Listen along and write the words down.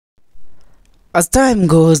As time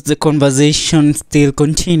goes, the conversation still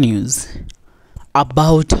continues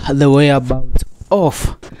about the whereabouts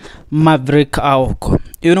of Maverick Aoko.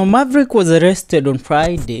 Maverick was arrested on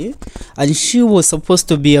Friday and she was supposed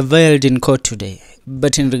to be availed in court today.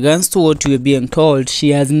 But in regards to what we are being told,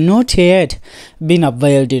 she has not yet been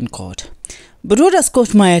availed in court. But what has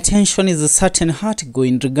caught my attention is a certain article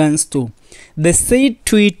in regards to the said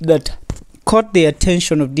tweet that caught the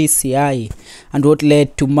attention of DCI and what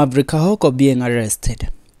led to Maverick Aoko being arrested.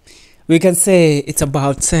 We can say it's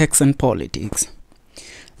about sex and politics.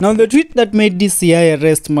 Now, the tweet that made DCI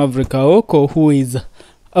arrest Maverick Aoko, who is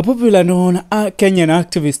a popular known Kenyan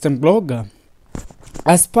activist and blogger,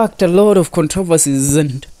 has sparked a lot of controversies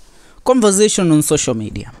and conversation on social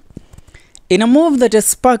media. In a move that has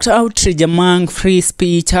sparked outrage among free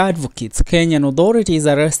speech advocates, Kenyan authorities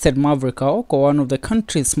arrested Maverick Aoko, one of the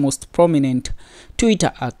country's most prominent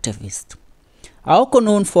Twitter activists. Aoko,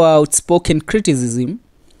 known for outspoken criticism,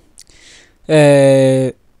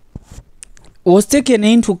 was taken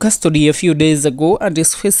into custody a few days ago and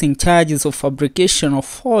is facing charges of fabrication of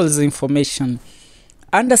false information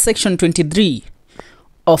under Section 23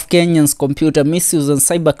 of Kenya's Computer Misuse and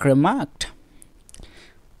Cybercrime Act.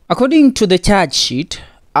 According to the charge sheet,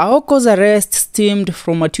 Aoko's arrest stemmed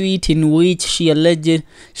from a tweet in which she alleged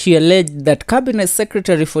that Cabinet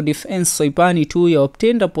Secretary for Defense Soipani Tuya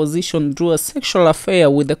obtained a position through a sexual affair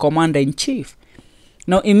with the Commander-in-Chief.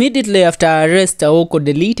 Now, immediately after her arrest, Aoko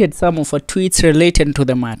deleted some of her tweets related to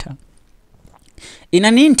the matter. In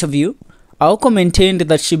an interview, Aoko maintained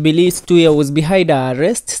that she believes Tuya was behind her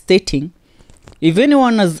arrest, stating, "If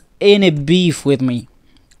anyone has any beef with me,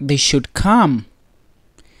 they should come."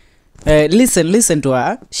 Listen to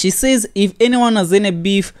her. She says, if anyone has any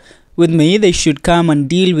beef with me, they should come and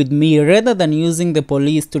deal with me rather than using the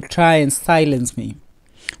police to try and silence me.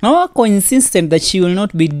 Now, Aoko insisted that she will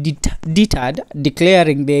not be deterred,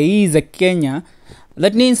 declaring there is a Kenya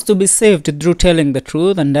that needs to be saved through telling the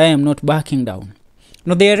truth, and I am not backing down.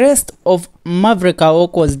 Now, the arrest of Maverick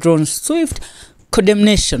Aoko has drawn swift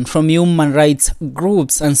condemnation from human rights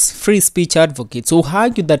groups and free speech advocates who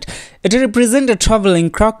argue that it represents a traveling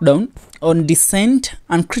crackdown on dissent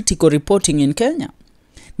and critical reporting in Kenya.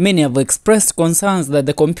 Many have expressed concerns that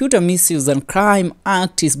the Computer Misuse and Crime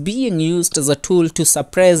Act is being used as a tool to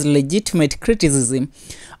suppress legitimate criticism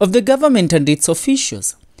of the government and its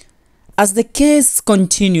officials. As the case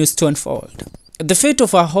continues to unfold, the fate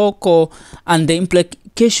of Aoko and the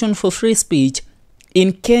implication for free speech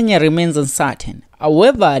in Kenya remains uncertain.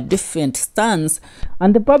 However, a different stance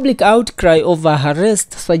and the public outcry over her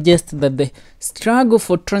arrest suggests that the struggle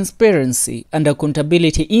for transparency and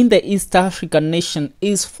accountability in the East African nation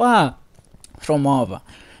is far from over.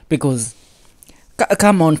 Because,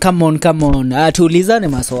 come on, tuulizane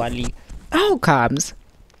maswali. How comes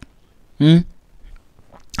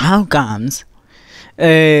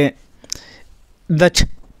that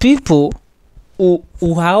people who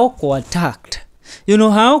Aoko attacked,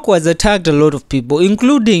 Aoko has attacked a lot of people,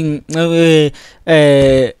 including Millie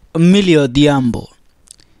Odhiambo.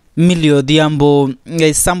 Millie Odhiambo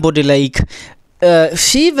is somebody like,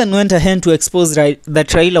 she even went ahead to expose that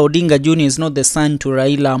Raila Odinga Jr. is not the son to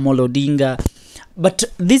Raila Amolo Odinga. But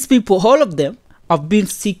these people, all of them, have been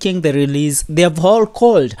seeking the release. They have all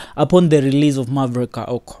called upon the release of Maverick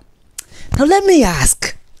Aoko. Now let me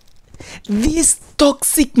ask, this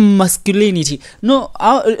toxic masculinity,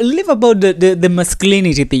 leave about the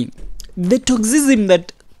masculinity thing, the toxism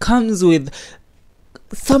that comes with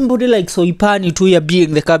somebody like Soipani Tuya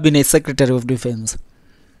being the Cabinet Secretary of Defense.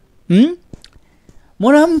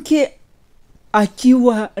 Mwanamke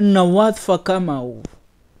akiwa na wadhifa kama huu,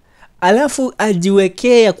 alafu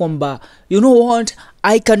ajiwekea kwamba, you know what,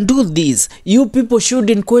 I can do this, you people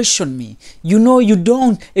shouldn't question me, you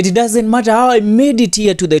don't, it doesn't matter how I made it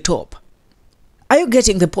here to the top. Are you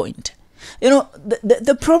getting the point?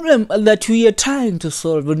 The problem that we are trying to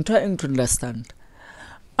solve and trying to understand,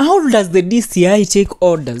 how does the DCI take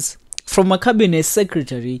orders from a cabinet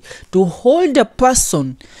secretary to hold a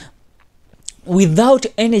person without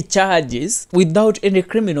any charges, without any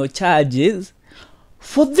criminal charges,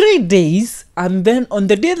 for 3 days, and then on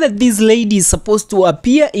the day that this lady is supposed to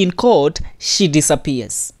appear in court, she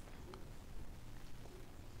disappears?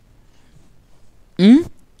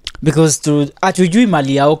 Because hatujui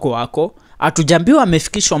mali Aoko wako, hatujambiwa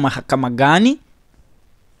amefikishwa mahakama gani.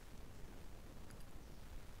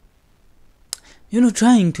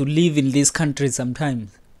 Trying to live in this country sometimes,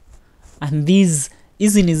 and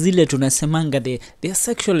hizi ni zile tunasemanga they are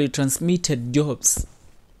sexually transmitted jobs.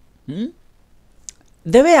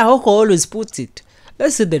 The way Aoko always puts it,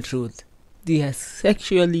 let's say the truth. they are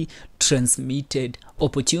sexually transmitted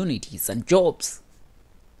opportunities and jobs.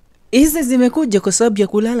 Hizi zimekuja kwa sababu ya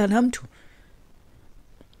kulala na mtu.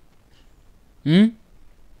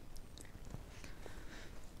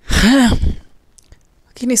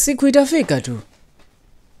 Lakini siku itafika tu.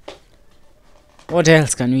 What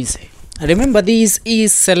else can we say? Remember, this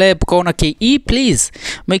is Celeb Corner KE. Please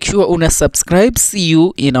make sure una subscribe. See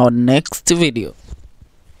you in our next video.